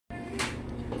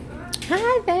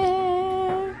Hi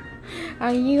there.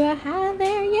 Are you a hi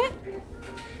there yet?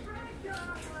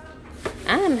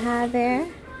 I'm hi there.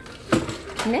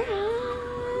 Now,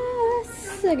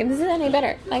 let's look if this is any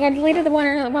better. Like, I deleted the one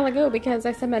a while ago because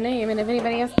I said my name, and if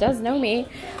anybody else does know me,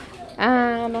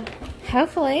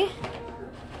 hopefully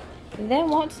they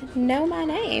won't know my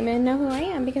name and know who I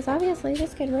am, because obviously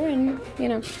this could ruin,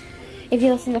 if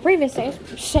you listen to the previous days,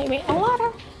 show me a lot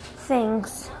of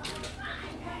things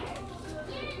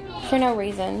for no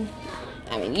reason.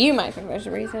 I mean, you might think there's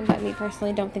a reason, but me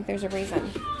personally don't think there's a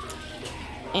reason.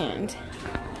 And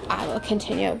I will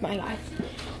continue my life.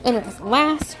 Anyways,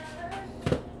 last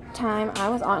time I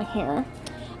was on here,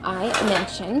 I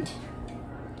mentioned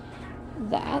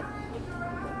that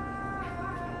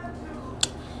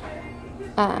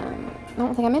I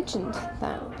don't think I mentioned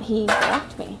that he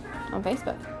blocked me on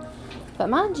Facebook. But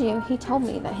mind you, he told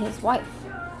me that his wife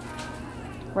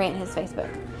ran his Facebook.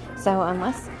 So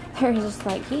unless there's just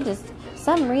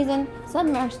some reason,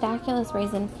 some miraculous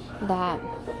reason that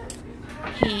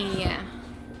he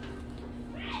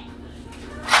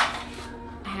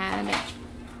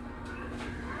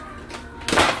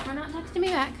or not texting me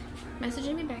back,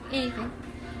 messaging me back, anything,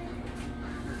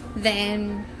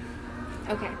 then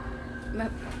okay.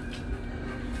 But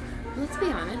let's be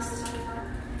honest.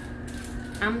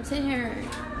 I'm sitting here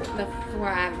before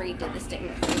I redid the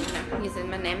statement, using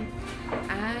my name.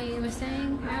 I was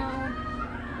saying how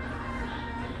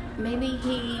maybe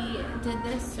he did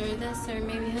this, or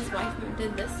maybe his wife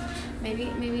did this. Maybe.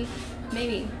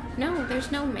 No, there's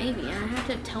no maybe. And I have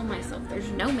to tell myself there's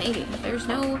no maybe. There's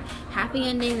no happy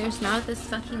ending. There's not this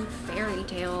fucking fairy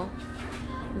tale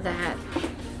that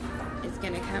is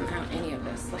gonna come out any of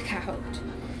this like I hoped.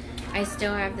 I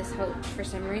still have this hope for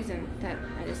some reason that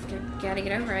I just gotta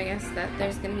get over, I guess, that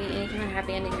there's gonna be any kind of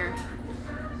happy ending here.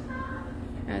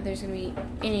 There's gonna be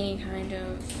any kind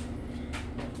of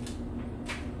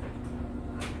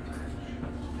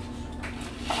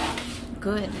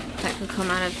good that could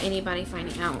come out of anybody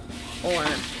finding out, or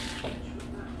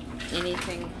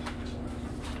anything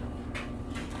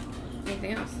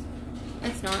else.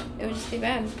 It's not. It would just be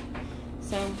bad.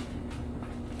 So,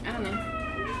 I don't know.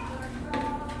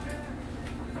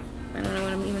 I don't know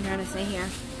what I'm even trying to say here.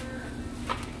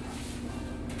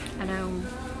 I know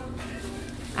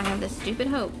I have this stupid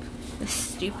hope.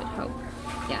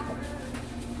 Yeah.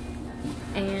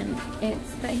 And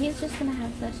it's that he's just gonna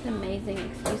have such an amazing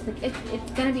excuse. Like,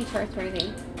 it's gonna be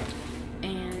trustworthy.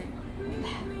 And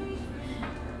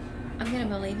I'm gonna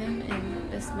believe him,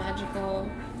 and this magical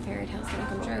fairy tale's gonna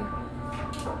come true.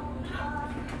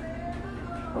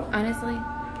 Honestly,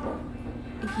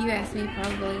 if you ask me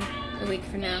probably a week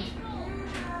from now,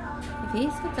 if he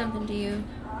said something to you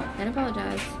and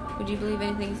apologized, would you believe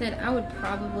anything he said? I would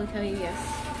probably tell you yes.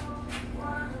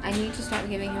 I need to stop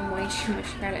giving him way too much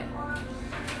credit.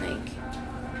 Like,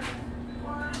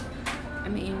 I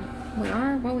mean, we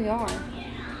are what we are.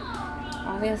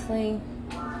 Obviously,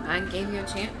 I gave you a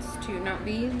chance to not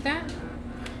be that.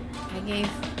 I gave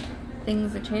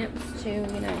things a chance to,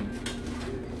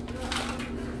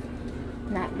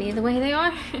 not be the way they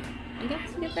are, I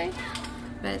guess you could say.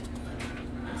 But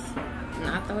it's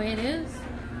not the way it is.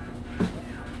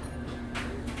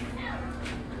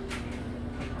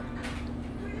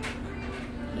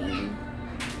 He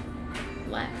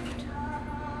left.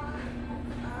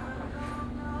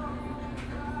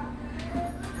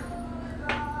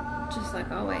 Just like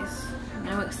always.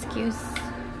 No excuse.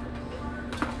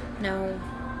 No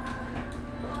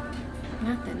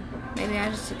nothing. Maybe I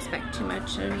just expect too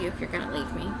much of you if you're gonna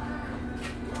leave me.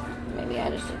 Maybe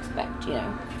I just expect,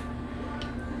 I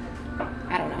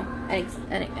don't know,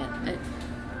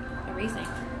 a reason.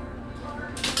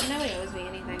 Nobody owes me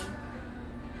anything.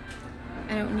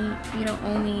 You don't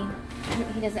owe me,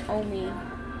 he doesn't owe me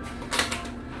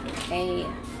a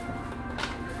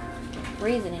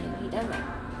reasoning. He doesn't.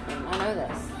 I know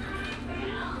this.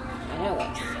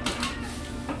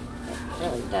 It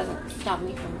really doesn't stop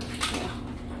me from,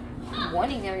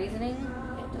 wanting a reasoning.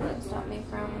 It doesn't stop me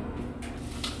from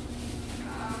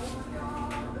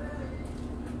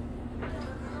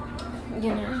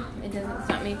it doesn't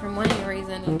stop me from wanting a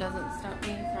reason. It doesn't stop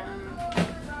me from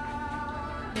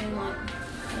being like,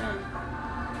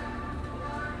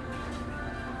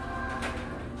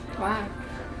 why?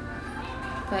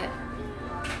 But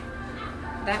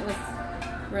that was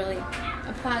really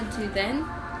applied to then.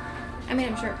 I mean,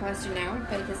 I'm sure it applies to now,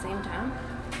 but at the same time,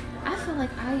 I feel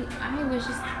like I was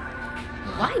just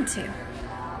lied to.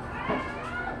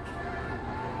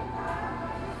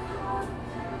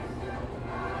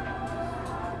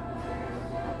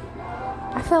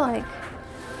 I feel like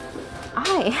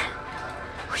I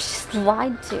was just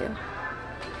lied to.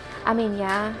 I mean,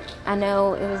 yeah, I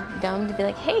know it was dumb to be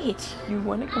like, hey, do you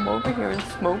want to come over here and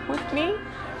smoke with me?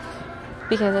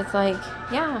 Because it's like,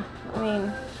 yeah, I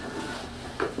mean,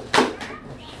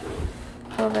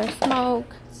 over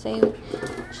smoke, same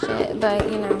shit,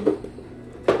 but, you know,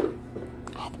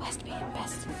 I had the West being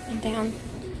best and down.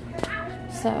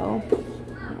 So,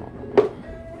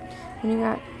 when you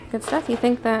got good stuff, you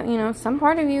think that, you know, some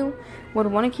part of you would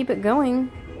want to keep it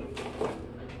going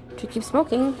to keep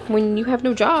smoking when you have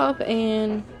no job.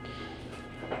 And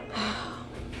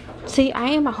see, I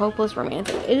am a hopeless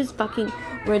romantic. It is fucking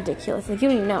ridiculous. Like, you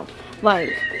don't even know.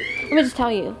 Like, let me just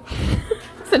tell you,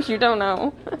 since you don't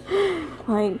know,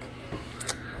 like,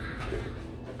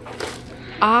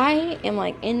 I am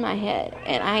like in my head,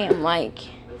 and I am like,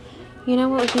 you know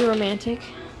what would be romantic?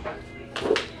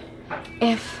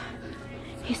 If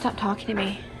he stopped talking to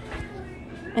me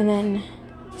and then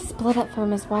split up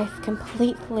from his wife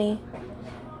completely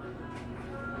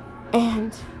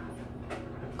and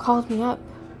called me up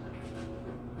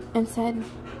and said,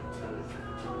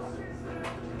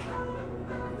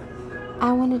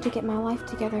 I wanted to get my life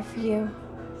together for you.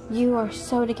 You are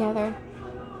so together.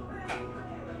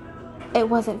 It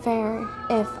wasn't fair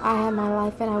if I had my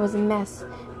life and I was a mess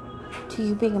to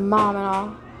you being a mom and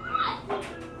all.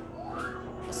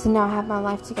 So now I have my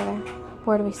life together.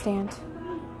 Where do we stand?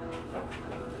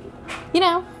 You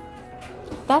know,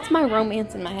 that's my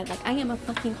romance in my head. Like, I am a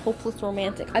fucking hopeless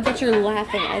romantic. I bet you're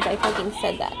laughing as I fucking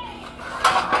said that.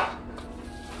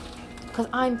 Because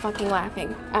I'm fucking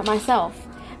laughing at myself.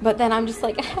 But then I'm just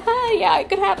like, yeah, it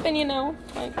could happen, you know.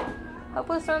 Like,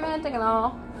 hopeless romantic and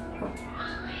all.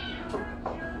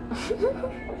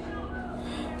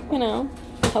 You know,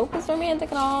 hopeless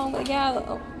romantic and all. Like,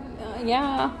 yeah,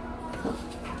 yeah.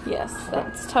 Yes,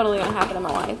 that's totally gonna happen in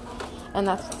my life. And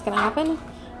that's what's gonna happen.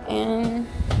 And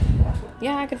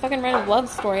yeah, I could fucking write a love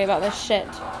story about this shit.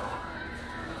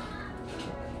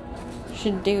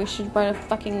 Should write a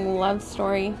fucking love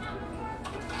story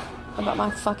about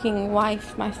my fucking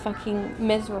wife, my fucking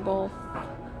miserable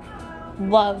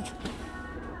love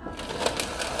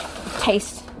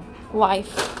taste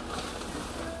life.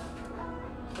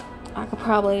 I could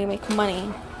probably make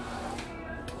money.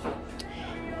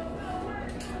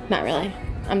 Not really.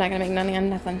 I'm not gonna make money on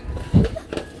nothing.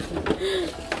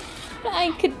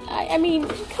 I mean,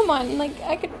 come on, like,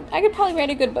 I could probably write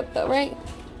a good book though, right?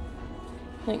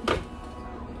 Like,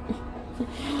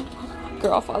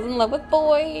 girl falls in love with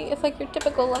boy. It's like your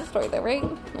typical love story though, right?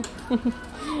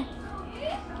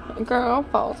 Girl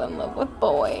falls in love with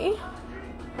boy.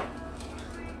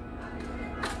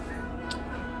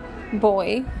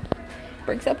 Boy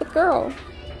breaks up with girl.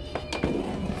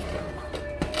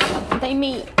 They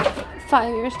meet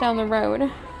 5 years down the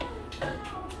road.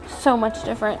 So much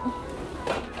different.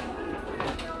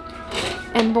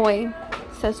 And boy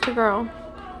says to girl,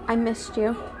 I missed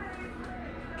you.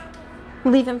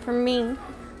 Leave him for me.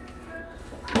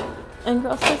 And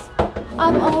girl says,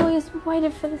 I've always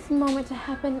waited for this moment to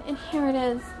happen, and here it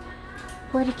is.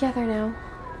 We're together now.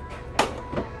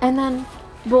 And then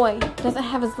boy doesn't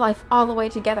have his life all the way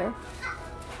together.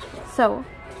 So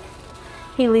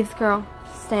he leaves girl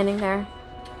standing there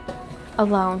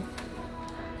alone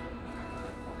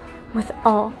with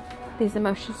all these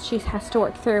emotions she has to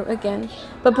work through again.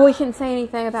 But boy couldn't say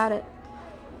anything about it.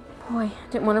 Boy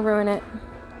didn't want to ruin it.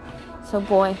 So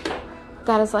boy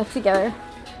got his life together.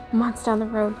 Months down the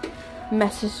road,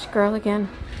 messaged girl again.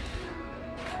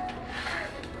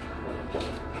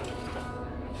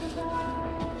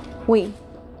 We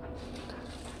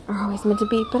are always meant to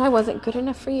be, but I wasn't good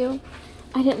enough for you.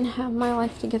 I didn't have my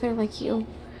life together like you.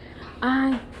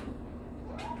 I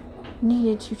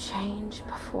needed to change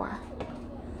before.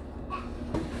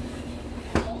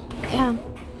 Yeah.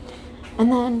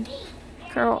 And then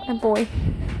girl and boy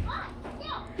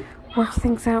work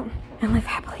things out and live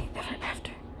happily ever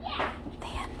after. The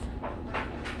end.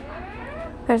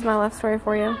 There's my love story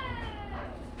for you.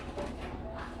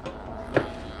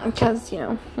 Because, you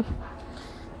know,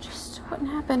 just wouldn't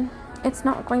happen. It's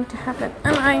not going to happen.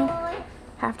 And I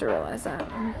have to realize that.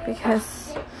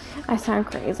 Because I sound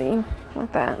crazy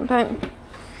with that. But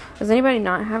does anybody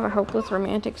not have a hopeless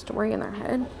romantic story in their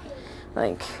head?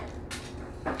 Like,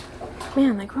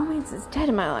 man, like, romance is dead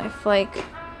in my life. Like,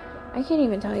 I can't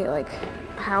even tell you, like,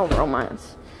 how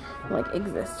romance, like,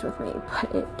 exists with me,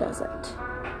 but it doesn't.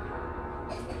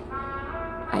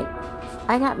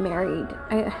 I got married.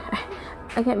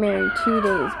 I got married 2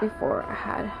 days before I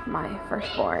had my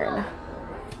firstborn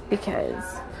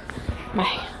because my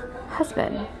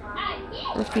husband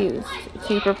refused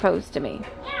to propose to me.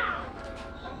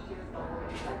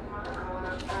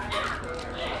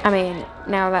 I mean,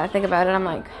 now that I think about it, I'm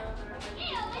like,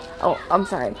 Oh, I'm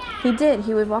sorry. He did.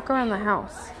 He would walk around the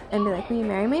house and be like, will you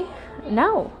marry me?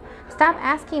 No. Stop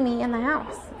asking me in the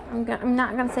house. I'm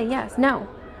not going to say yes. No.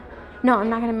 No, I'm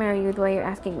not going to marry you the way you're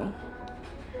asking me.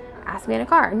 Ask me in a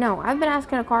car. No, I've been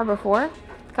asked in a car before.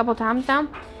 A couple times now.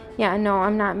 Yeah, no,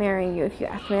 I'm not marrying you if you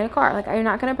ask me in a car. Like, you're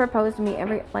not going to propose to me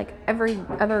every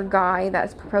other guy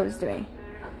that's proposed to me.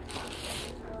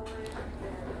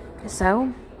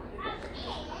 So,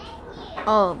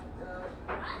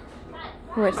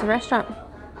 we went to the restaurant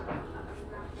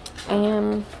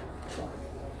and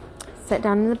sat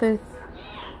down in the booth,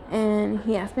 and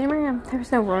he asked me to marry him. There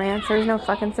was no romance. There was no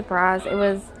fucking surprise. It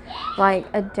was like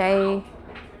a day.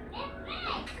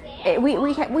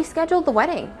 We scheduled the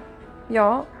wedding,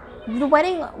 y'all. The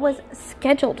wedding was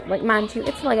scheduled. Like, mind you,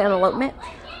 it's like an elopement.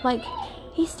 Like,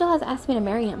 he still has asked me to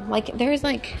marry him. Like, there's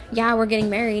like, yeah, we're getting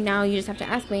married now. You just have to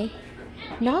ask me.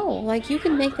 No, like, you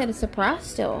can make that a surprise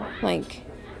still. Like,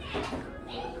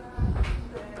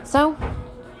 so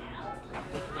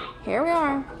here we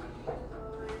are,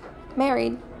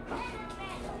 married.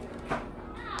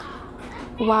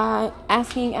 Why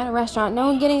asking at a restaurant?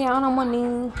 No getting down on one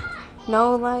knee.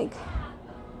 No, like,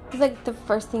 it was like the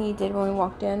first thing he did when we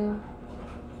walked in.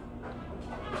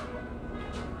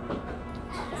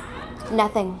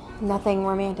 Nothing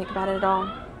romantic about it at all.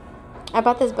 I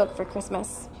bought this book for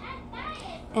Christmas,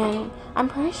 and I'm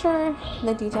pretty sure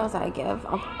the details that I give,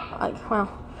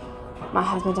 my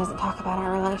husband doesn't talk about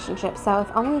our relationship, so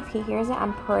if he hears it,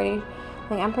 I'm pretty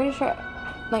sure,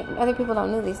 like, other people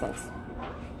don't know these things.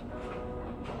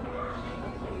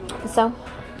 So,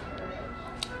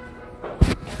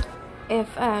 if,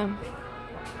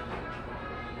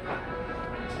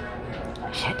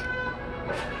 shit.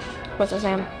 What's his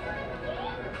name?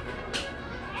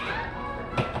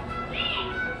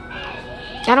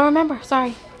 I don't remember,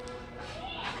 sorry.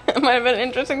 It might have been an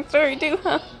interesting story too,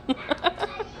 huh?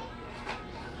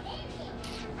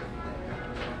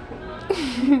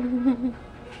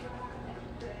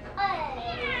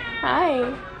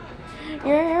 Hi.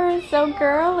 Your hair is so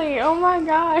curly. Oh my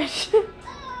gosh.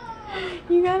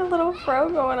 You got a little fro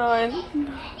going on.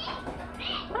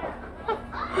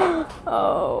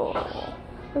 Oh,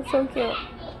 that's so cute.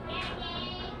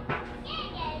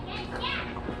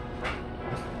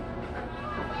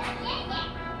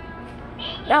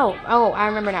 Oh, I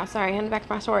remember now. Sorry, hand back to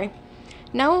my story.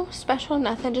 No special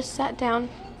nothing, just sat down.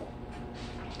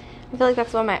 I feel like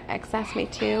that's what my ex asked me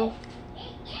too.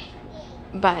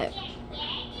 But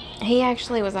he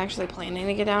was actually planning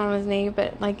to get down on his knee,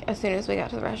 but like as soon as we got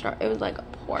to the restaurant, it was like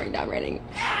pouring down raining.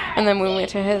 And then we went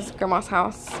to his grandma's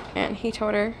house, and he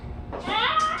told her,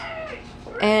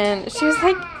 and she was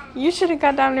like, you should have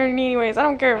got down on your knee anyways. I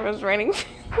don't care if it was raining.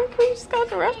 We just got to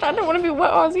the restaurant. I didn't want to be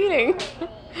wet while I was eating.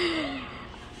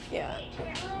 Yeah.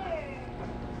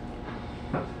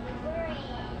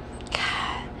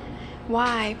 God,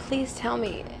 why? Please tell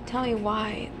me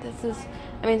why.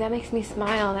 That makes me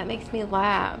smile. That makes me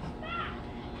laugh.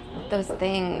 Those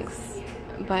things.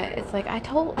 But it's like, I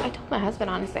told my husband,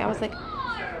 honestly, I was like,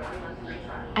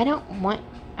 I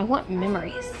want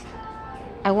memories.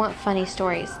 I want funny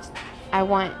stories. I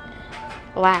want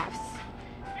laughs.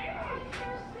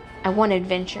 I want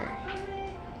adventure.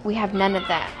 We have none of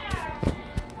that.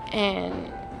 And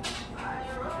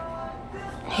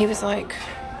he was like,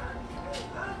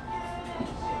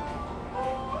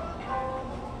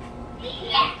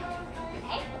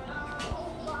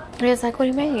 what do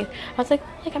you mean? I was like,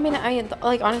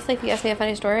 honestly, if you ask me a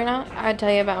funny story or not, I'd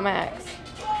tell you about my ex.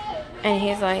 And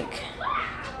he's like,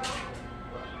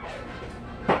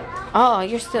 oh,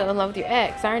 you're still in love with your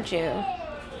ex, aren't you?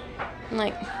 I'm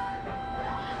like,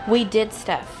 we did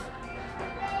stuff.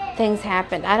 Things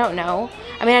happened. I don't know.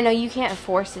 I know you can't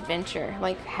force adventure.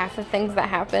 Like, half the things that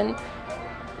happen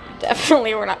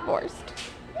definitely were not forced.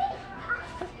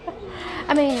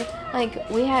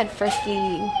 We had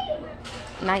frisky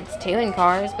nights too in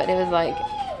cars, but it was like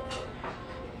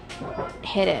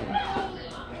hidden.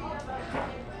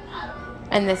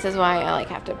 And this is why I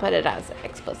have to put it as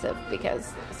explicit,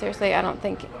 because seriously, I don't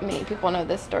think many people know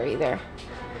this story either.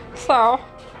 So,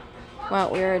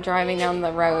 we were driving down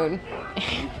the road.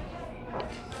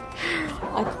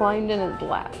 I climbed in his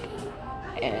lap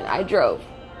and I drove.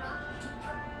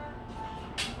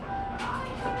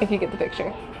 If you get the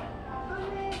picture.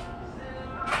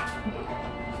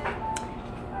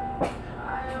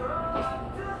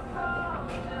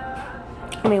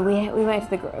 We went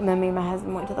to then me and my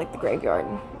husband went to the graveyard,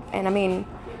 and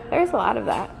there's a lot of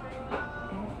that,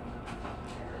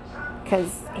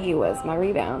 because he was my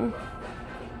rebound.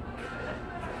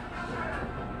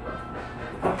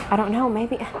 I don't know,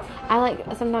 maybe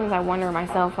sometimes I wonder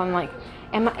myself, I'm like,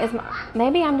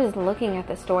 Maybe I'm just looking at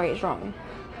the stories wrong.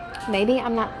 Maybe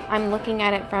I'm looking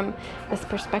at it from this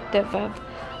perspective of,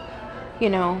 you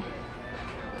know,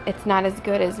 it's not as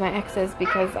good as my ex's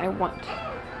because I want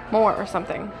more or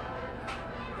something.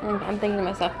 I'm thinking to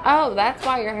myself, oh, that's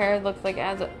why your hair looks like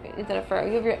instead of fur.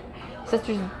 You have your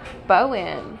sister's bow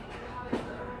in.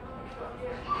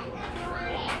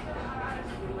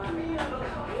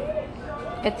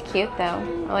 It's cute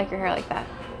though. I like your hair like that.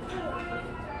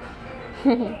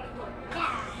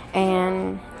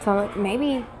 And so I'm like,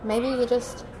 maybe you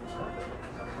just...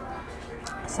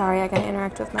 Sorry, I gotta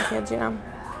interact with my kids, you know.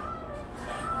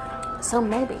 So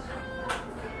maybe,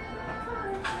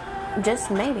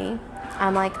 just maybe,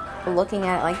 I'm like looking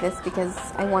at it like this because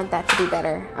I want that to be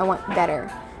better. I want better.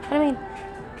 But I mean,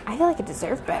 I feel like it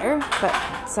deserves better.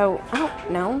 But so I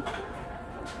don't know.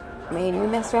 I mean, we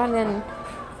messed around and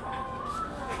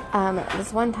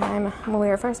this one time when we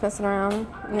were first messing around,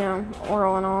 you know,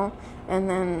 oral and all, and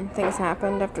then things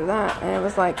happened after that, and it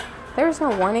was like there was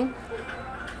no warning.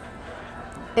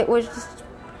 It was just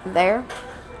there.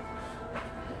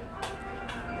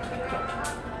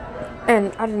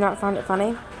 And I did not find it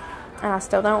funny. And I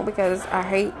still don't, because I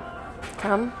hate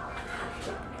cum.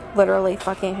 Literally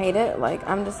fucking hate it. Like,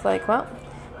 I'm just like, well,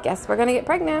 guess we're gonna get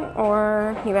pregnant,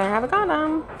 or you better have a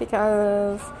condom,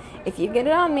 because if you get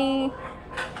it on me,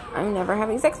 I'm never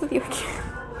having sex with you again.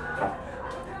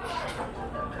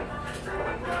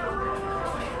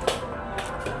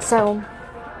 So,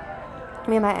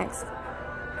 me and my ex,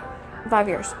 5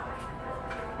 years.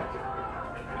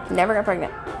 Never got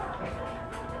pregnant.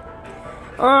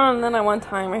 And then at one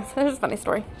time, there's a funny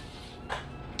story.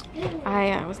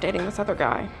 I was dating this other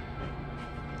guy.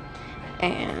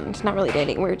 And not really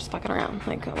dating, we were just fucking around.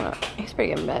 Like, he's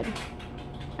pretty good in bed,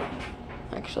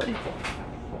 actually.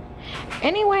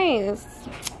 Anyways,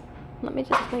 let me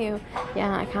just tell you,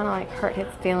 yeah, I kind of like hurt his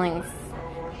feelings.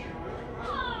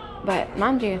 But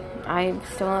mind you, I'm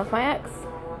still in love with my ex.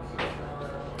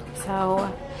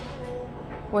 So,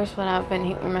 we split up and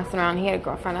we were messing around. He had a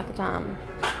girlfriend at the time.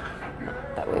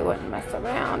 Not that we wouldn't mess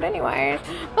around anyways.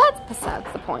 But that's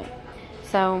besides the point.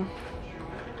 So,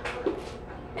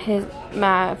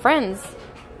 my friends,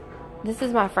 this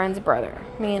is my friend's brother.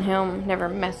 Me and him never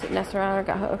messed around or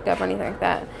got hooked up or anything like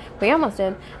that. We almost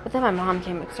did. But then my mom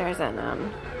came upstairs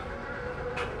and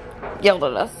yelled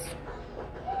at us.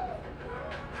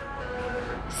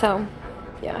 So,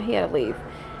 yeah, he had to leave.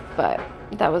 But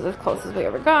that was as close as we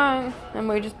ever got. And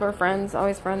we just were friends.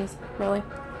 Always friends, really.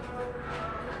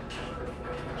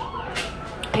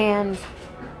 And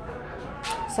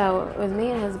so, it was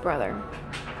me and his brother.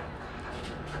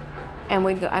 And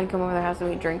I'd come over their house and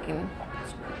we'd drink and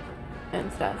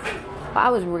stuff. But I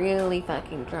was really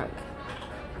fucking drunk.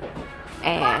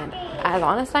 And as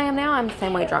honest I am now, I'm the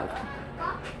same way drunk.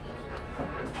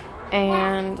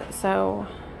 And so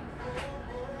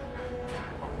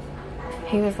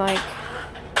he was like,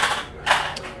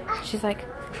 she's like,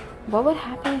 what would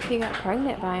happen if you got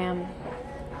pregnant by him?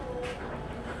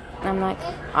 And I'm like,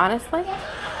 honestly,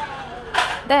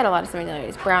 they had a lot of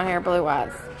similarities. Brown hair, blue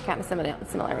eyes, kind of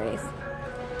similarities.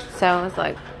 So I was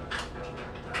like,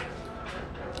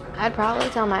 I'd probably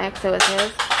tell my ex it was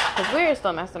his, because we were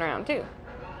still messing around too.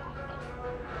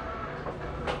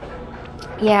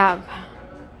 Yeah,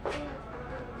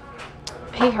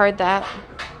 he heard that.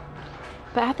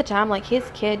 But at the time, like, his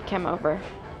kid came over.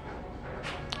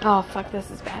 Oh, fuck,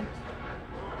 this is bad.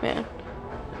 Man.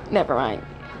 Never mind.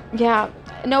 Yeah,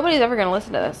 nobody's ever going to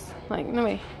listen to this. Like,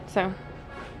 nobody. So.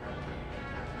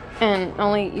 And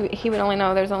he would only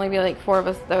know, there's only be like 4 of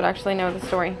us that would actually know the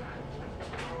story.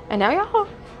 And now y'all,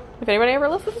 if anybody ever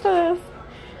listens to this.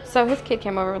 So his kid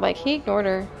came over, like, he ignored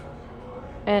her.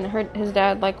 And his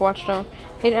dad, like, watched him.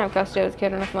 He didn't have custody of his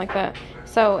kid or nothing like that.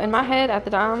 So, in my head at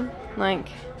the time, like,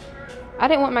 I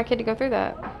didn't want my kid to go through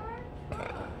that.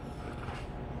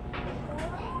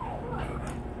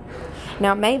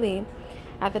 Now, maybe,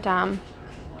 at the time,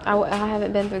 I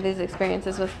haven't been through these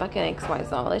experiences with fucking ex-wives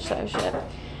and all this sort of shit.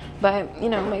 But, you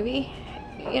know, maybe,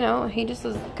 you know, he just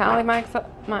was kind of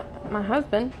like my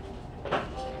husband.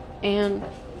 And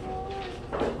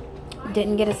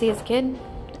didn't get to see his kid.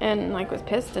 And, like, was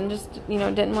pissed and just, you know,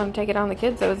 didn't want to take it on the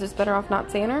kid. So it was just better off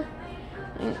not seeing her.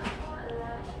 And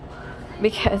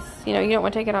because, you know, you don't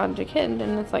want to take it on your kid.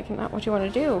 And it's, like, not what you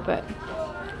want to do. But,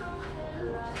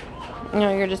 you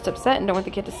know, you're just upset and don't want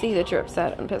the kid to see that you're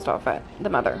upset and pissed off at the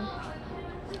mother.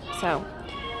 So,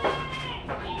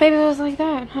 maybe it was like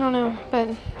that. I don't know. But,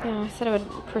 yeah, I said I would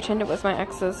pretend it was my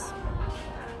ex's.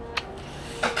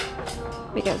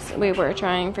 Because we were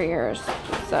trying for years.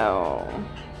 So,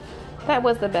 that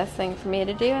was the best thing for me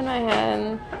to do in my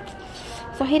head.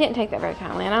 So he didn't take that very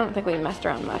kindly, and I don't think we messed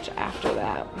around much after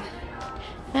that.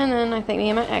 And then I think me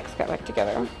and my ex got back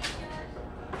together.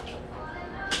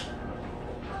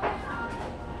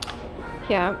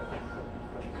 Yeah.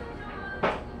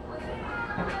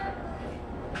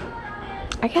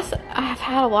 I guess I've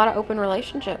had a lot of open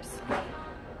relationships.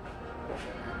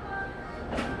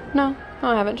 No,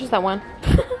 I haven't. Just that one.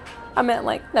 I meant,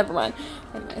 like, never mind.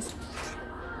 Anyways.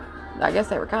 I guess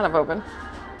they were kind of open.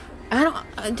 I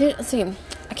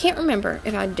can't remember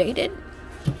if I dated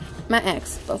my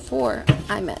ex before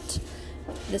I met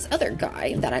this other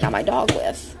guy that I got my dog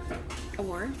with,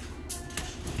 or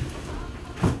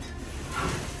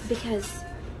because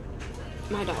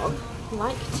my dog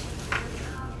liked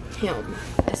him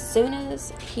as soon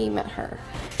as he met her.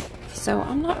 So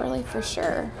I'm not really for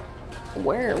sure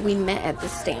where we met at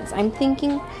this stance. I'm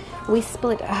thinking we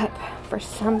split up for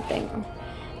something,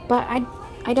 but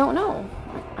I don't know.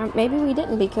 Maybe we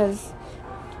didn't because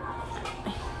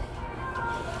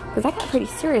I got pretty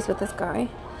serious with this guy.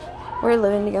 We're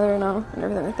living together now and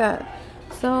everything like that.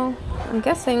 So I'm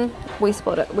guessing we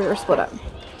split up. We were split up,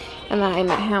 and then I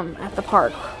met him at the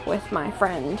park with my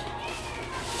friend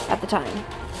at the time,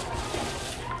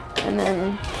 and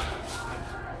then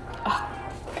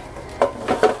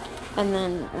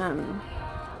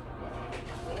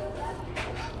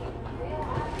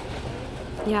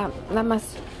yeah,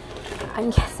 I'm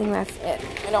guessing that's it.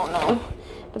 I don't know,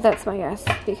 but that's my guess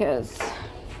because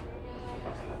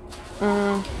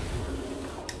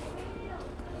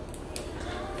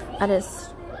I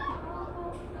just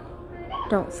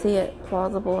don't see it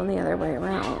plausible in the other way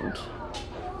around.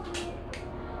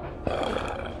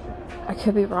 I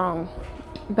could be wrong,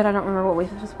 but I don't remember what we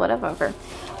split up over.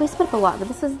 We split up a lot, but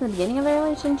this is the beginning of the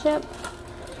relationship.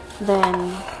 Then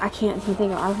I can't even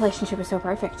think of our relationship is so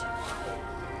perfect.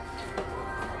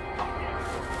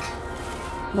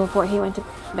 Before he went to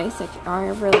basic,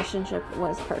 our relationship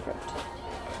was perfect.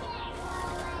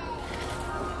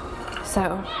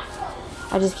 So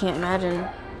I just can't imagine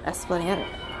us splitting up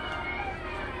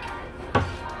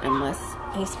unless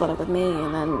he split up with me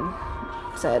and then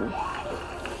said,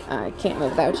 I can't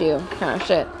live without you, kind of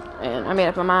shit, and I made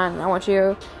up my mind, I want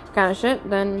you, kind of shit.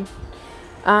 Then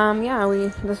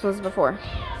this was before.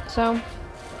 So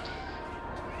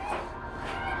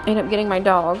ended up getting my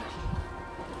dog,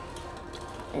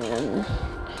 and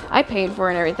I paid for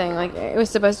it and everything. Like, it was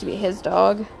supposed to be his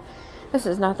dog. This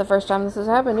is not the first time this has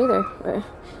happened either.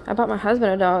 I bought my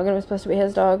husband a dog, and it was supposed to be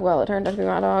his dog. Well, it turned out to be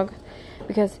my dog,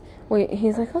 because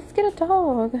he's like, let's get a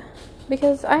dog,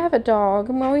 because I have a dog,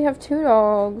 and well, we have 2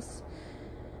 dogs.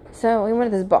 So we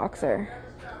wanted this boxer,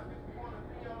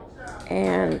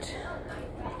 and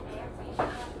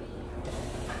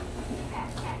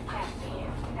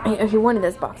he wanted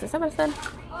this boxer. Somebody said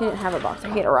he didn't have a boxer,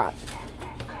 he had a Rot.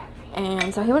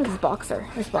 And so he wanted this boxer.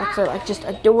 This boxer, like, just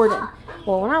adored him.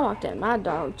 Well, when I walked in, my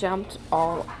dog jumped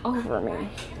all over me.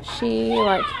 She,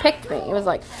 like, picked me. It was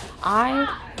like, I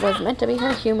was meant to be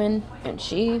her human, and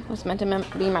she was meant to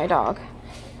be my dog.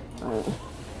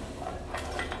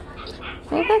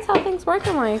 Maybe that's how things work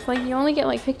in life. Like, you only get,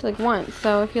 like, picked, like, once.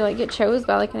 So if you, like, get chose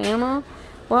by, like, an animal,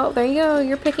 well, there you go.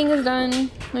 Your picking is done.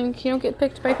 Like, you don't get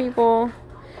picked by people.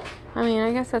 I mean,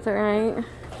 I guess that's alright.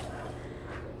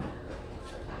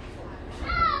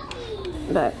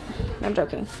 But I'm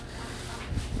joking.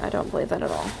 I don't believe that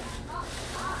at all.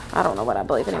 I don't know what I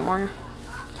believe anymore.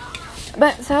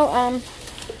 But so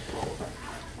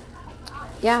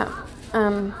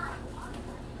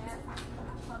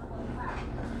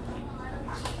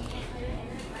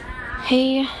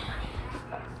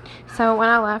so when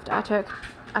I left, I took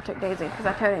Daisy, because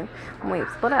I told him when we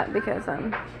split up, because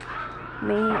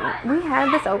we had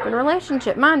this open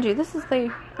relationship, mind you. This is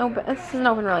an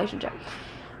open relationship.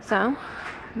 So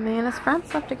me and his friends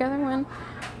slept together when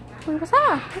we was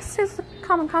out. This is a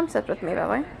common concept with me, by the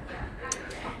way.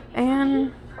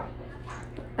 And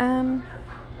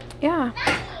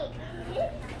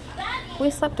we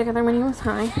slept together when he was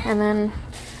high, and then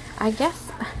I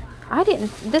guess I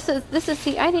didn't. I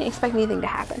didn't expect anything to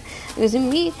happen. It was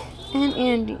me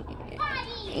and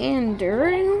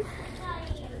Anderson.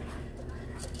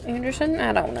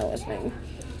 I don't know his name.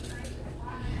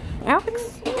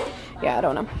 Alex? Yeah, I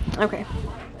don't know. Okay.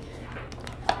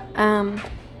 I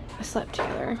slept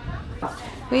together.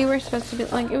 We were supposed to be,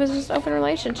 like, it was just an open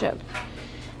relationship.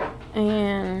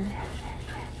 And,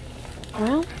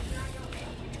 well,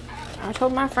 I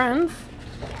told my friends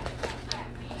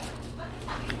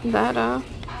that, that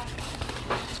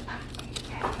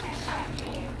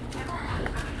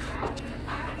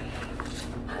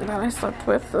I slept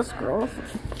with this girl's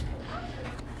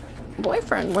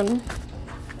boyfriend when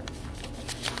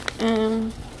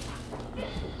And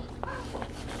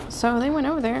so they went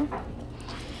over there,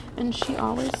 and she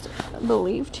always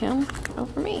believed him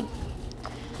over me.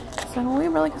 So we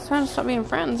really kind of stopped being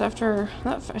friends after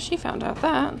that. She found out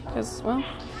that, because, well,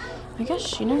 I guess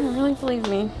she never really believed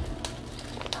me.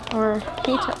 Or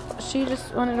she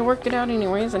just wanted to work it out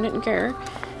anyways and didn't care.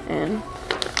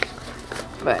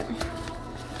 But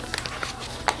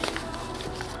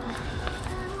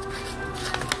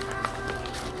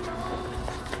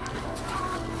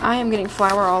I am getting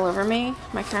flour all over me.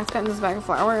 My cat's gotten this bag of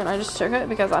flour, and I just shook it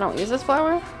because I don't use this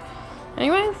flour.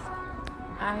 Anyways,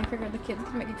 I figured the kids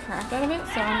could make a craft out of it,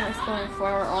 so I'm just spilling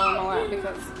flour all on my lap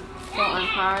because while I'm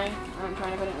high, I'm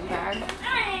trying to put it in a bag,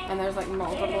 and there's like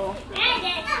multiple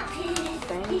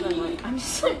things, and like I'm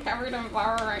just like covered in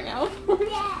flour right now.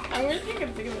 I wish you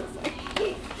could see this. Like,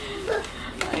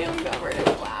 I am covered in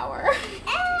flour.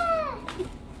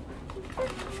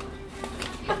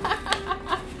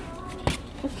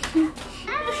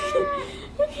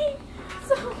 Okay,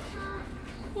 so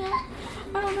yeah,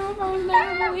 I don't know if I was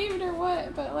never believed or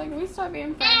what, but like we stopped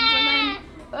being friends, and then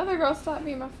the other girl stopped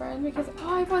being my friend because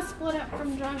I was split up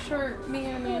from Josh, or me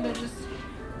and Amanda just,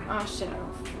 oh shit, I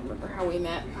don't remember how we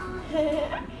met.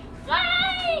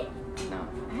 Hi! No,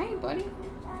 hey buddy.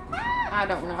 I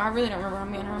don't know, I really don't remember how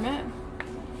me and her met.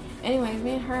 Anyways,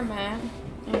 me and her met,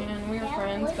 and we were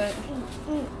friends, but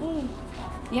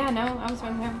yeah, no, I was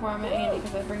friends with her before I met Andy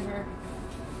because I bring her.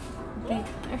 I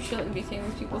shouldn't be saying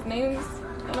these people's names.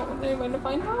 I don't want anyone to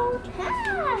find out.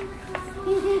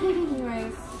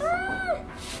 Anyways,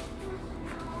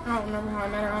 I don't remember how I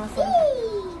met her, honestly. I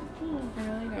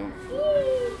really don't.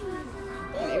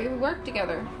 Maybe we worked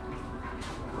together.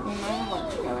 We might have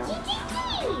worked together.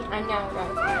 I know,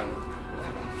 guys.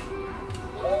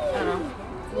 I don't know.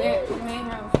 We may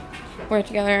have worked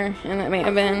together, and that may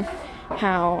have been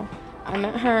how I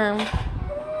met her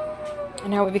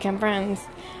and how we became friends.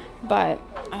 But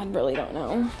I really don't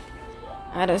know.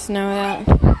 I just know that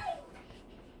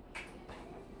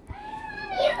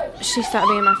she stopped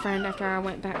being my friend after I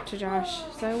went back to Josh.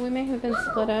 So we may have been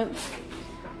split up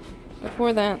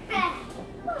before that.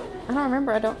 I don't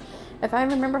remember. If I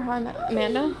remember how I met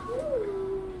Amanda,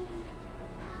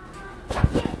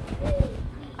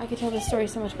 I could tell this story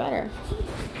so much better.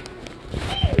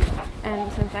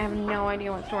 And since I have no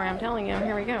idea what story I'm telling you,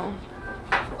 here we go.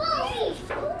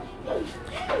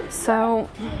 So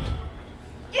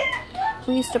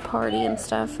we used to party and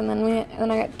stuff, and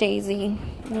then I got Daisy,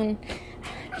 and then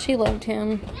she loved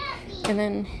him, and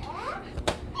then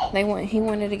he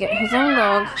wanted to get his own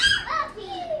dog.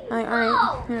 Like, alright,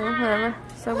 whatever.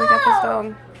 So we got this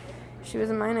dog. She was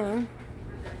in my name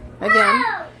again,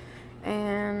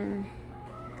 and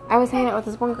I was hanging out with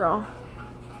this one girl,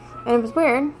 and it was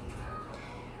weird.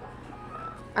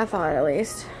 I thought, at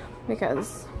least,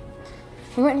 because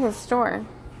we went to the store,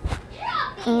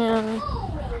 and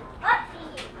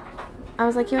I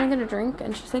was like, you want to get a drink?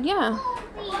 And she said, yeah.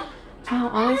 Well,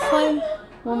 honestly,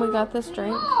 when we got this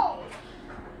drink,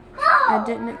 I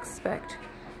didn't expect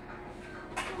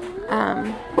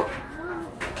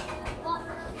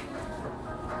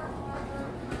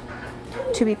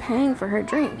to be paying for her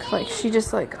drink. Like, she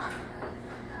just, like, I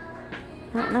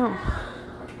don't know,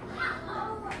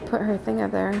 put her thing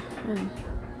up there, and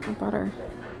I bought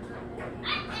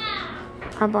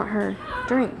her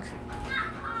drink.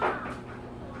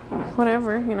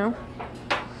 Whatever, you know.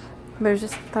 But I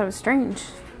thought it was strange.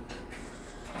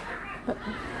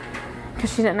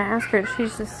 Because she didn't ask her, she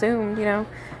just assumed, you know,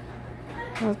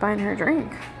 I was buying her a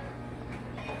drink.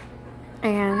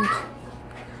 And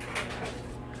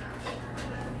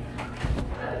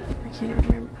I can't even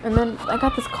remember. And then I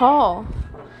got this call,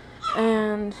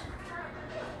 and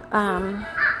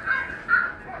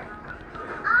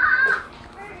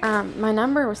my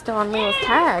number was still on Leo's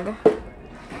tag,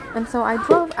 and so I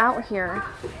drove out here,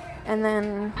 and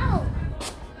then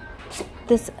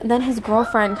his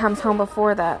girlfriend comes home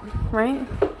before that, right?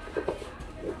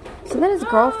 So then his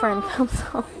girlfriend comes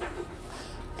home,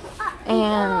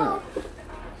 and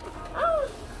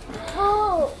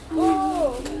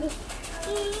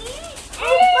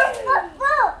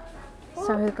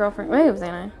so his girlfriend, wave,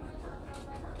 Xana.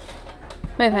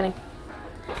 Wave, honey.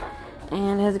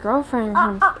 And his girlfriend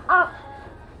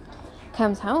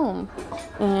comes home,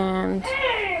 and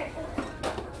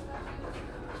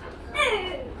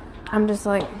I'm just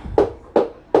like,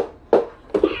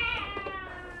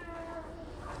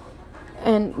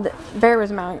 and Bear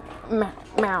was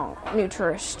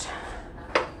malnourished.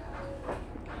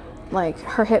 Like,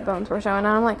 her hip bones were showing, and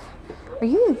I'm like, are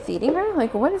you feeding her?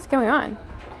 Like, what is going on?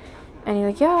 And he's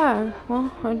like, yeah,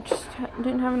 well, I just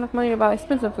didn't have enough money to buy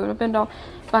expensive food. I've been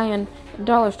buying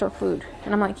dollar store food.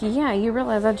 And I'm like, yeah, you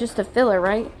realize that's just a filler,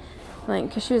 right? Like,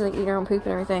 because she was like eating her own poop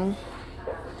and everything.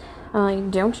 I'm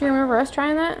like, don't you remember us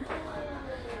trying that?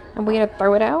 And we had to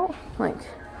throw it out? Like,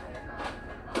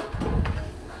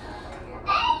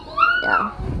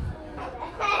 yeah.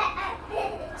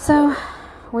 So,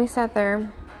 we sat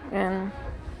there and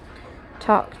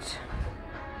talked.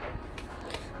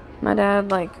 My dad,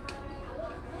 like,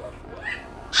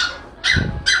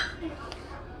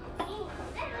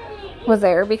 was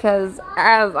there because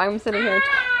as I'm sitting here,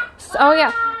 oh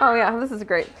yeah, this is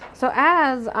great. So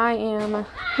as I am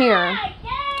here,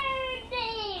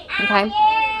 okay,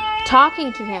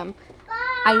 talking to him,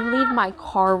 I leave my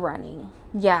car running.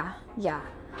 Yeah,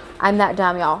 I'm that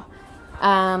dumb, y'all.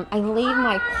 I leave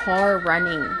my car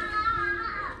running.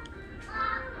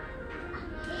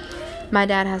 My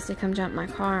dad has to come jump my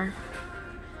car.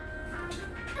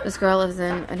 This girl lives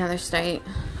in another state.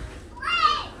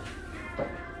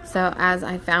 So as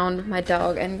I found my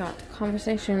dog and got to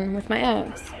conversation with my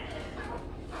ex,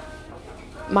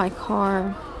 my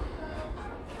car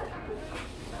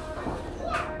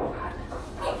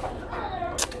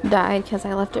died because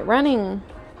I left it running.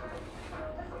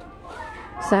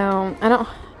 So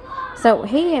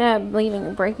he ended up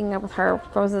breaking up with her.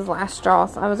 That was his last straw.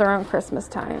 So I was around Christmas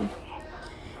time.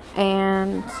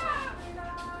 And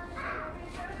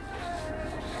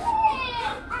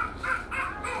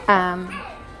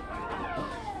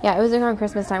yeah, it was around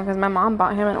Christmas time because my mom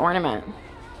bought him an ornament.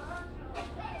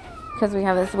 Because we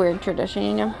have this weird tradition,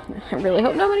 you know. I really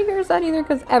hope nobody hears that either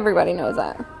because everybody knows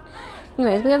that.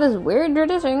 Anyways, we have this weird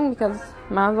tradition because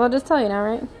might as well just tell you now,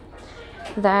 right?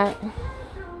 That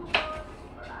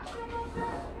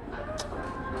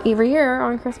every year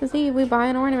on Christmas Eve we buy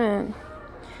an ornament.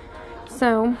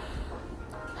 So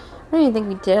I don't even think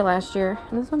we did it last year.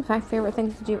 And this is one of my favorite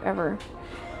things to do ever.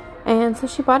 And so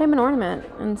she bought him an ornament.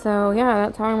 And so, yeah,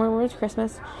 that's how I remember it was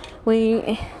Christmas.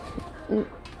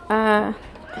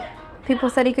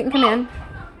 People said he couldn't come in,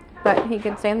 but he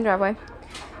could stay in the driveway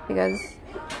because he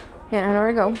didn't have nowhere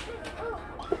to go.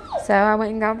 So I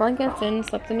went and got blankets and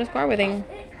slept in his car with him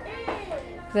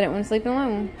because I didn't want to sleep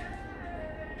alone.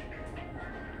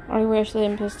 I wish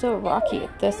them was still rocky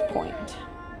at this point.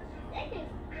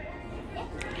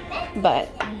 But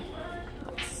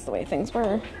that's the way things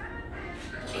were.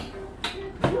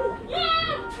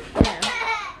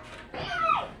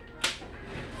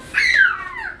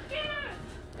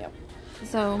 Yep.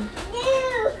 So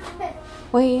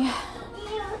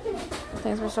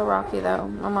things were so rocky though.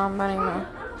 My mom buying the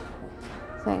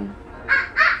thing.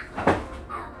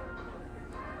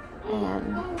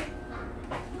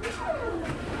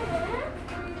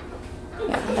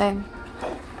 And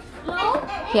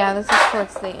yeah, this is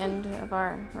towards the end of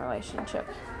our relationship.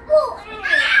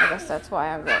 I guess that's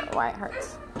why it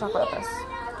hurts to talk about this,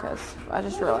 because I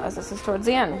just realized this is towards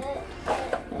the end.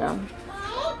 You know,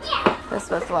 this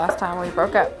was the last time we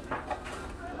broke up.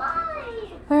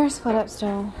 We're split up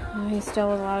still. He still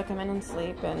was allowed to come in and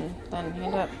sleep, and then he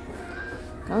ended up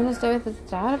going to stay with his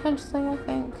dad eventually, I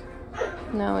think.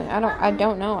 No, I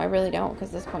don't know. I really don't, because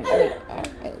at this point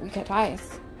we cut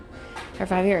ties for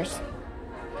 5 years.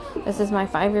 This is my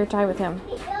 5-year tie with him.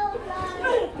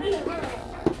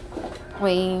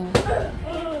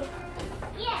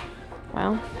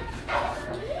 Well,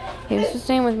 he was just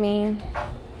staying with me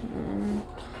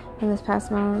in this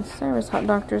past month. There was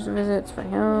doctor's visits for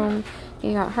him.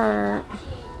 He got hurt.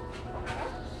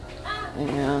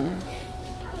 And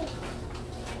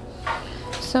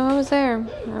so I was there.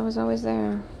 I was always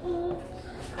there. And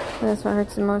that's what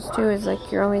hurts the most too, is like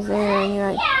you're always there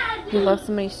and you love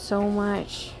somebody so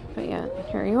much. But yeah,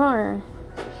 here you are.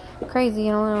 Crazy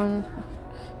and alone.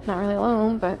 Not really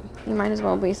alone, but you might as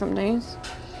well be some days.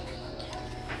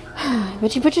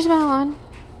 But you put your smile on.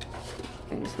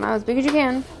 And you smile as big as you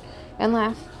can. And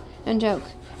laugh. And joke.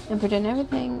 And pretend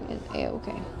everything is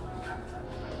A-okay.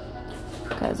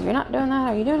 Because if you're not doing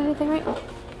that, are you doing anything right?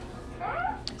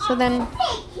 So then...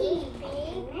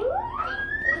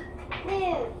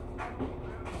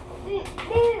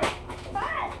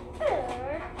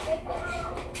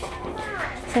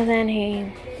 I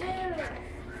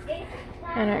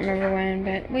don't remember when,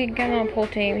 but we got on a pool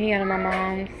team. He got on my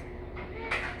mom's.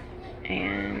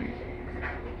 And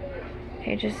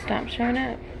he just stopped showing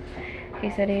up. He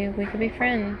said we could be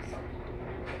friends.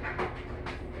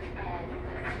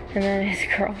 And then his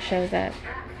girl shows up.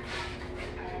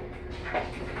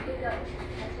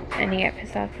 And he got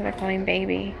pissed off because I called him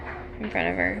baby in front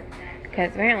of her.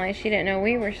 Because apparently she didn't know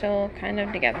we were still kind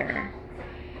of together.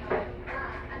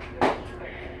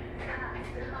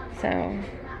 So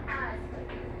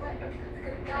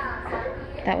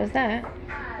that was that.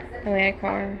 And we had a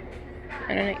car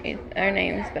and our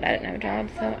names, but I didn't have a job,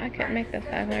 so I couldn't make the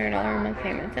 $500 a month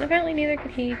payments. And apparently neither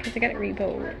could he, because I got it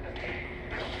repoed.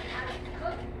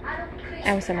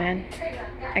 I was so mad.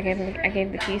 I gave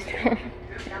the keys to him.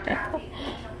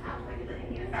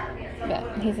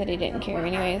 But he said he didn't care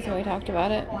anyway, so we talked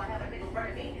about it.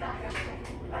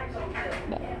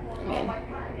 But, man,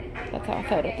 that's how I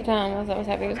felt at the time. I was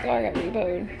happy his car got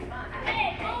repoed.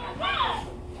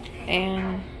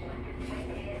 And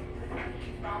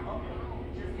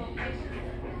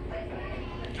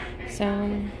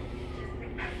so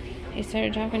he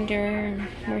started talking to her.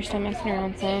 We were still messing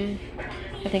around some.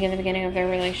 I think in the beginning of their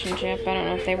relationship. I don't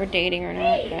know if they were dating or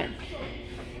not, but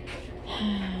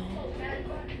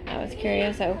I was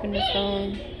curious. I opened his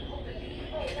phone.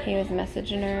 He was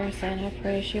messaging her, saying how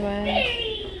pretty she was.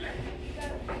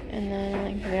 And then,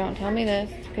 like, you don't tell me this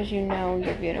because you know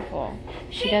you're beautiful.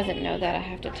 She doesn't know that. I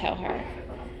have to tell her.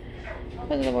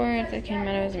 Those are the words that came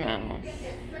out of his mouth.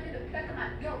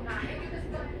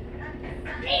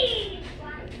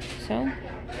 So,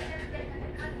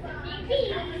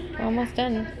 we're almost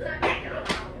done.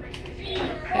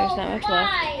 There's not much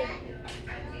left.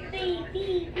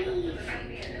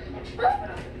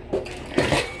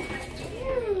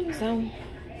 So,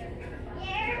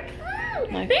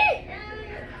 like,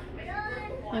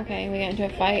 okay, we got into a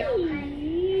fight.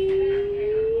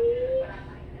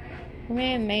 We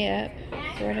may have made up,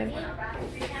 sort of.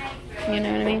 You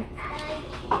know what I mean?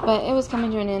 But it was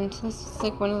coming to an end. This was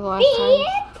like one of the last times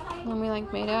when we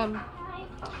like made up.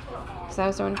 Because I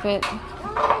was throwing a fit.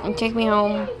 And take me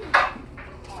home.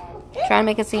 Try to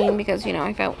make a scene because, you know,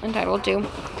 I felt entitled to.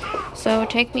 So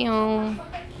take me home.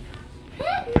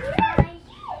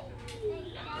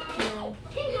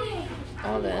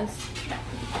 All this.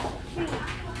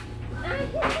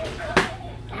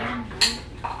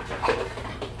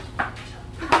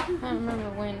 I don't remember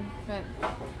when, but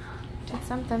did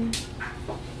something.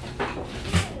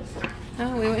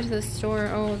 Oh, we went to the store.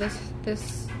 Oh, this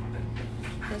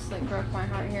like broke my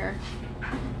heart here.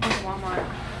 At Walmart.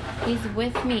 He's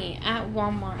with me at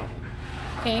Walmart.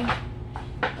 Okay?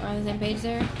 On the same page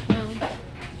there? No.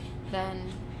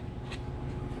 Then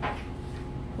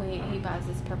he buys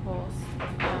this purple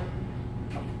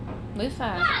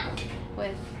loofah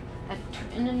with a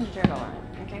Ninja Turtle on it.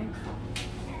 Okay?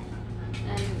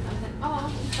 And I was like, oh,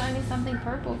 he's buying me something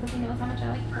purple because he knows how much I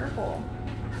like purple.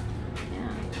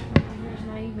 Yeah. Here's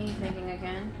naive me thinking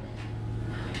again.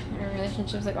 Our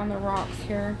relationship's like on the rocks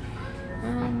here.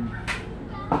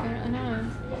 Apparently not.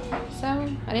 So,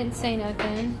 I didn't say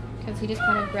nothing because he just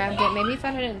kind of grabbed it. Maybe he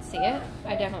thought I didn't see it.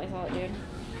 I definitely saw it, dude.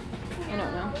 I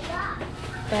don't know.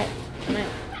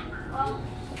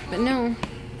 But no.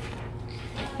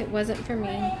 It wasn't for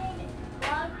me.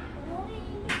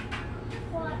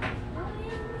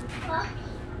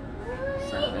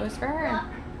 So it was for her.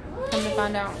 Come to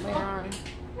find out later on.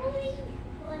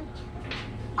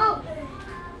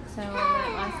 So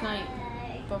last night,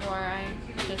 before I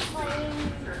just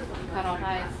cut all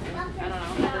ties, I don't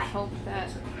know, I just hoped that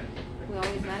we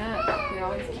always met up. We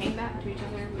always came back to each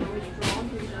other. We always drawn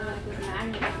to each other like this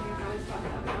magnet. We always thought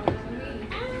that was always going to be.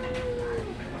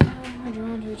 So we're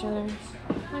drawn to each other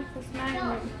like this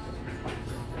magnet.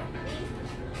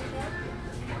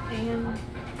 And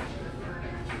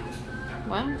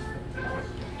well,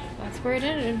 that's where it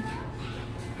ended.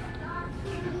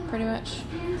 Pretty much.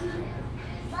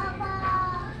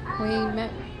 We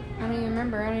met. I don't even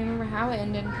remember how it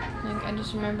ended. Like, I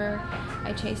just remember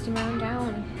I chased him around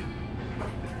town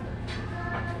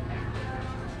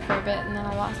for a bit, and then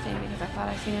I lost him because I thought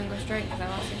I seen him go straight because I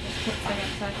lost him for a split second.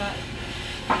 So I thought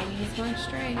maybe he's going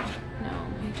straight. No,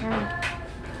 he turned.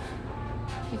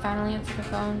 He finally answered the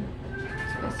phone.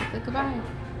 So basically, goodbye.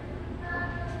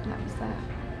 And that was that.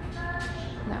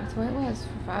 And that's what it was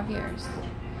for 5 years.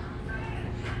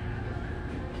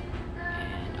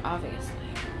 And obviously.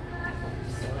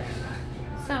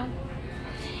 So,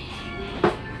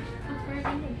 that's where it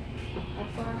ended.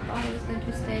 That's what I thought it was going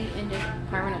to stay ended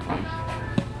permanently.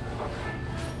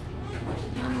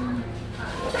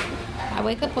 I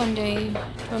wake up one day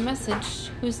to a message.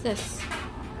 Who's this?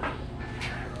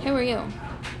 Who are you?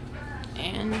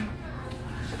 And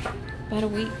about a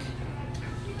week,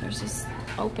 there's this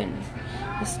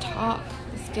talk,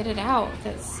 this get it out,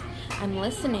 I'm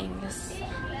listening,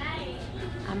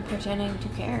 I'm pretending to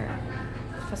care.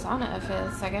 Persona of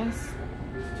his, I guess.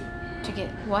 To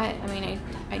get what? I mean,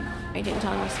 I didn't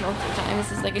tell him I smoked at the time.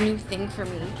 This is like a new thing for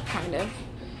me, kind of.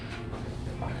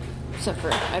 Except for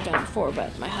I've done it before,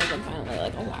 but my husband finally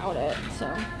like allowed it.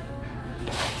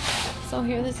 So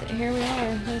here we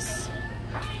are. This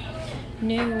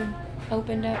new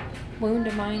opened up wound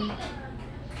of mine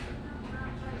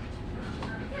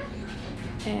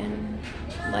and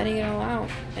letting it all out.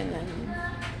 And then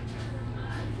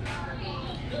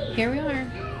here we are,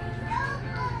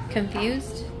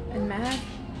 confused and mad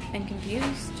and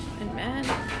confused and mad.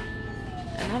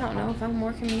 And I don't know if I'm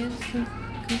more confused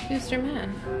or mad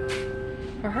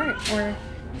or hurt or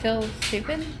feel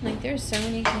stupid. Like, there's so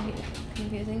many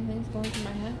confusing things going through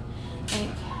my head. Like,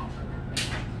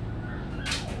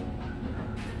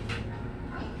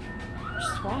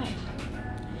 just why?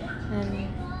 And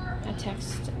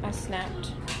I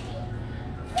snapped.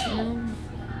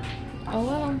 Oh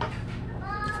well.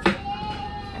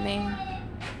 I mean,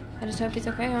 I just hope he's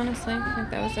okay, honestly. Like,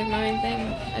 that was like my main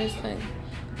thing. I just like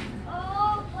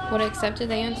would have accepted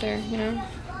the answer,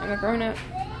 I'm a grown up.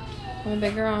 I'm a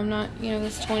big girl. I'm not,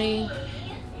 this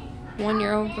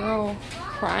 21-year-old girl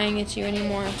crying at you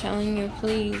anymore. I'm telling you,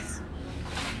 please.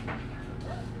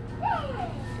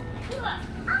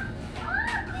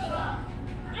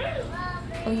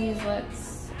 Please,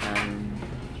 let's,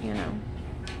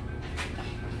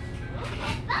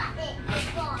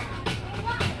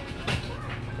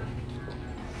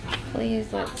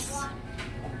 please, let's,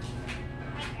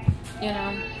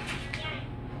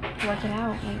 work it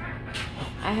out. Like,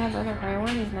 I have other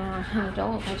priorities now. I'm an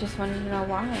adult. I just wanted to know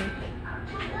why.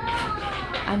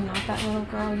 I'm not that little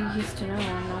girl you used to know.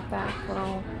 I'm not that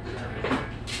little.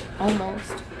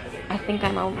 Almost. I think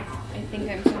I'm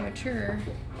so mature.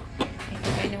 I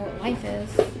think I know what life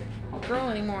is. I'm not a girl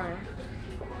anymore.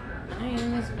 I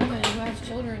am this woman who has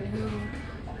children who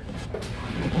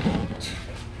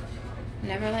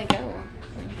never let go.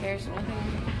 There's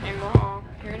nothing. I'm raw.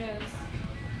 Here it is.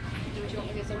 Do what you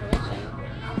want with this information.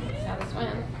 That's how this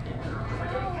went.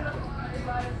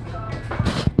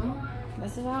 Well,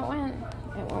 this is how it went.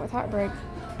 It went with heartbreak.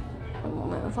 It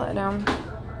went with letdown.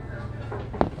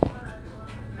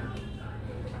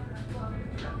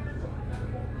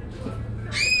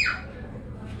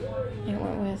 It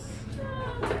went with,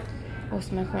 we'll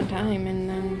smoke one time and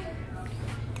then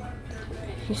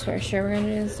you swear sure we're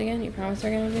gonna do this again? You promise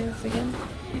we're gonna do this again?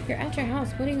 If you're at your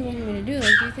house, what do you want me to do?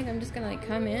 Like, do you think I'm just gonna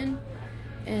come in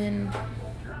and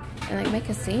like make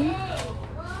a scene?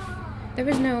 There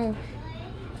was no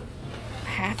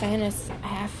half-assed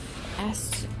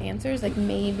answers, like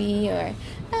maybe or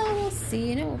oh, we'll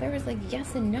see. There was like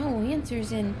yes and no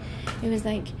answers, and it was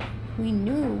like we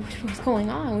knew what was going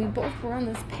on. We both were on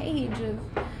this page of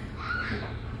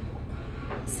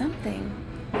something,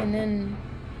 and then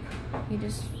he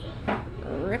just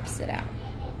rips it out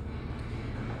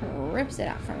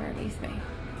from underneath me,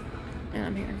 and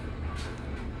I'm here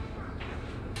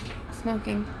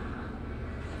smoking.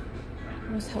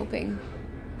 I was hoping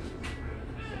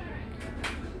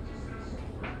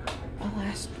a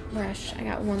last rush. I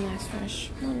got one last rush,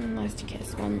 one last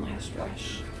kiss, one last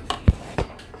rush.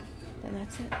 Then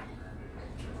that's it.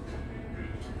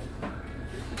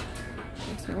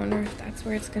 Makes me wonder if that's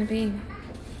where it's gonna be.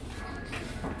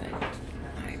 But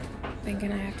I'm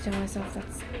thinking I have to tell myself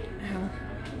that's how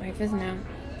life is now.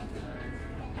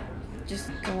 Just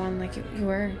go on like you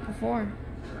were before.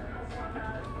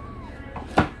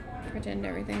 Pretend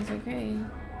everything's okay.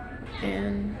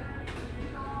 And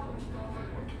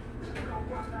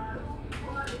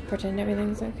pretend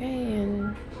everything's okay,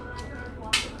 and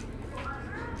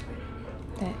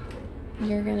that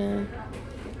you're gonna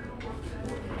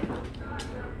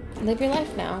live your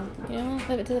life now.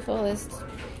 Live it to the fullest.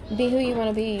 Be who you want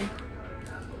to be.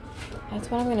 That's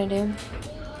what I'm gonna do.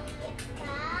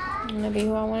 I'm gonna be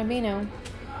who I want to be now.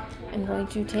 I'm going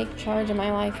to take charge of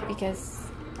my life because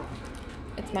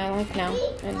it's my life now,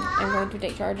 and I'm going to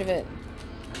take charge of it.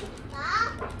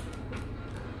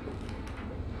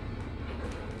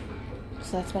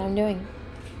 So that's what I'm doing.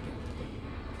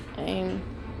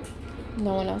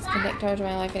 No one else can take charge of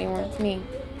my life anymore. It's me.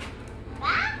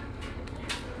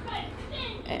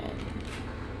 And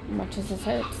much as this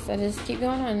hurts, I just keep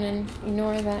going on and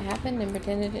ignore that it happened and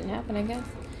pretend it didn't happen, I guess.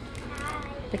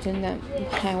 Pretend that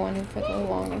what I wanted for the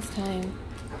longest time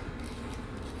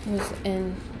was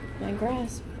in my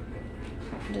grasp.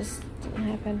 It just didn't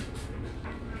happen.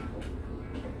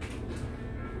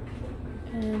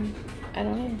 And I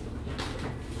don't know.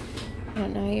 I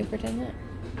don't know how you pretend that.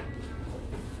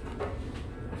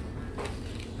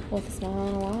 With a smile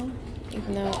on a wall.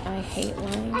 Even though I hate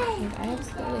lying. Like, I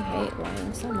absolutely hate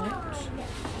lying so much.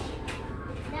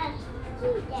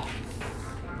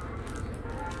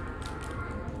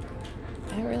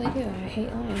 I really do. I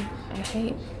hate lying.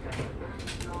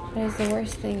 That is the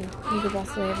worst thing you could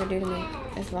possibly ever do to me,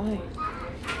 is lie.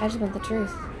 I just want the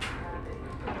truth.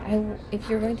 If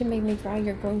you're going to make me cry,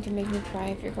 you're going to make me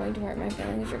cry. If you're going to hurt my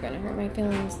feelings, you're going to hurt my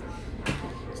feelings.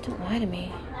 Just don't lie to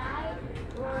me.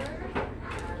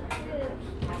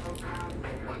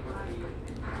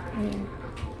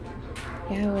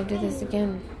 Yeah, we'll do this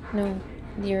again. No,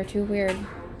 you're too weird.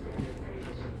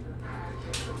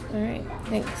 Alright,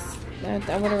 thanks. I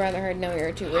would have rather heard, no,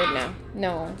 you're too weird now.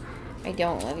 No, I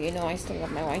don't love you. No, I still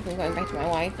love my wife. I'm going back to my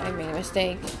wife. I made a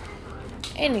mistake.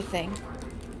 Anything.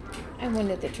 I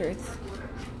wanted the truth.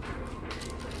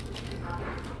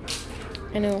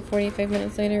 I know, 45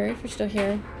 minutes later, if you're still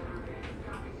here.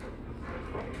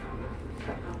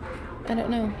 I don't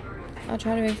know. I'll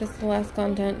try to make this the last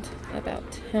content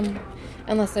about him.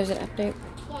 Unless there's an update.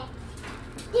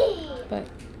 But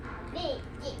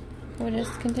we'll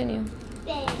just continue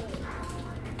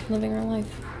living our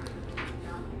life.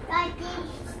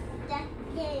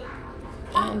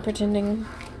 And pretending,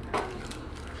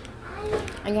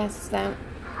 I guess, that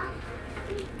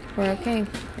we're okay.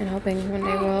 And hoping one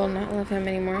day we'll not love him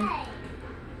anymore.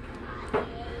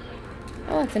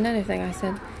 Oh, that's another thing I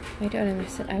said. I told him, I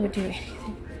said I would do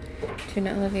anything to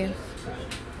not love you.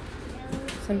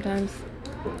 Sometimes.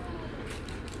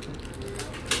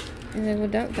 He said, well,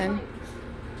 don't then.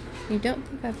 You don't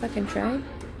think I fucking tried?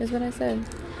 Is what I said.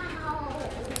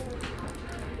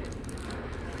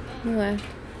 You laughed.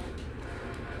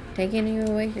 Taking you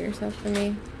away from yourself for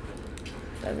me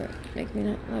doesn't make me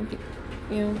not love you.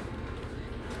 You know.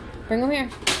 Bring him here.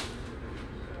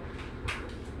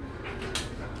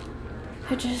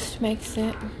 It just makes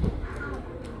it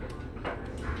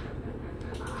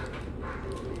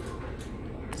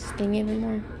sting even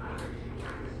more.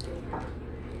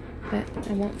 But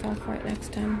I won't fall for it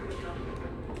next time.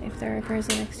 If there occurs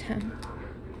the next time.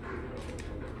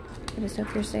 I just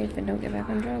hope you're safe and don't get back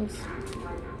on drugs.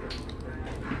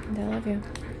 And I love you.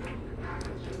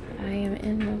 I am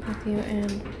in love with you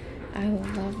and I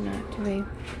would love not to be.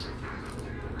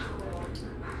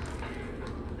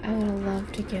 I would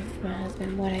love to give my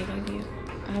husband what I gave you.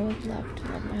 I would love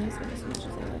to love my husband as much as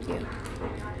I love you.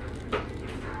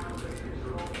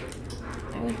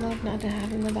 I would love not to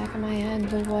have in the back of my head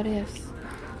the what ifs.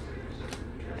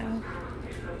 I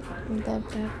would love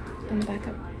to have in the back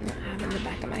of, not have in the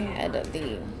back of my head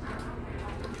the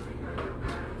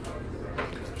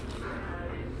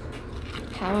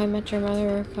How I Met Your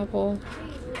Mother couple.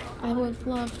 I would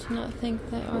love to not think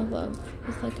that our love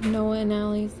is like Noah and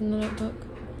Allie's in the Notebook.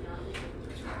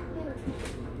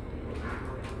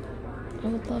 I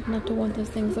would love not to want those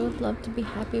things. I would love to be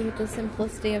happy with the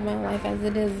simplicity of my life as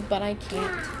it is, but I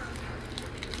can't.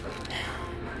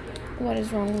 What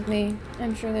is wrong with me?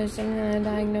 I'm sure there's some kind of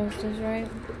diagnosis, right?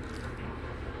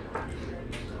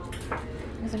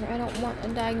 I don't want a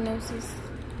diagnosis.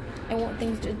 I want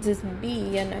things to just be,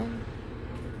 you know?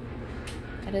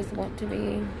 I just want to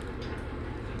be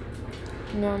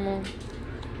normal.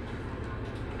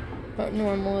 But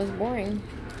normal is boring.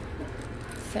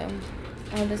 So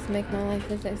I'll just make my life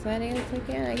as exciting as I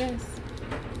can, I guess.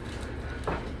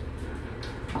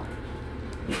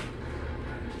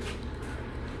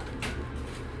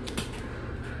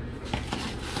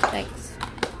 Thanks.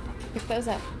 Pick those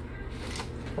up.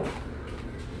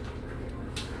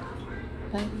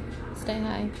 But stay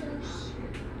high.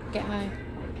 Get high.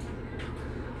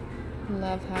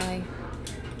 Love high.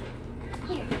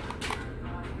 Here.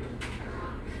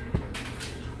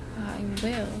 I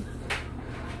will.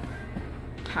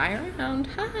 High around.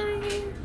 Hi.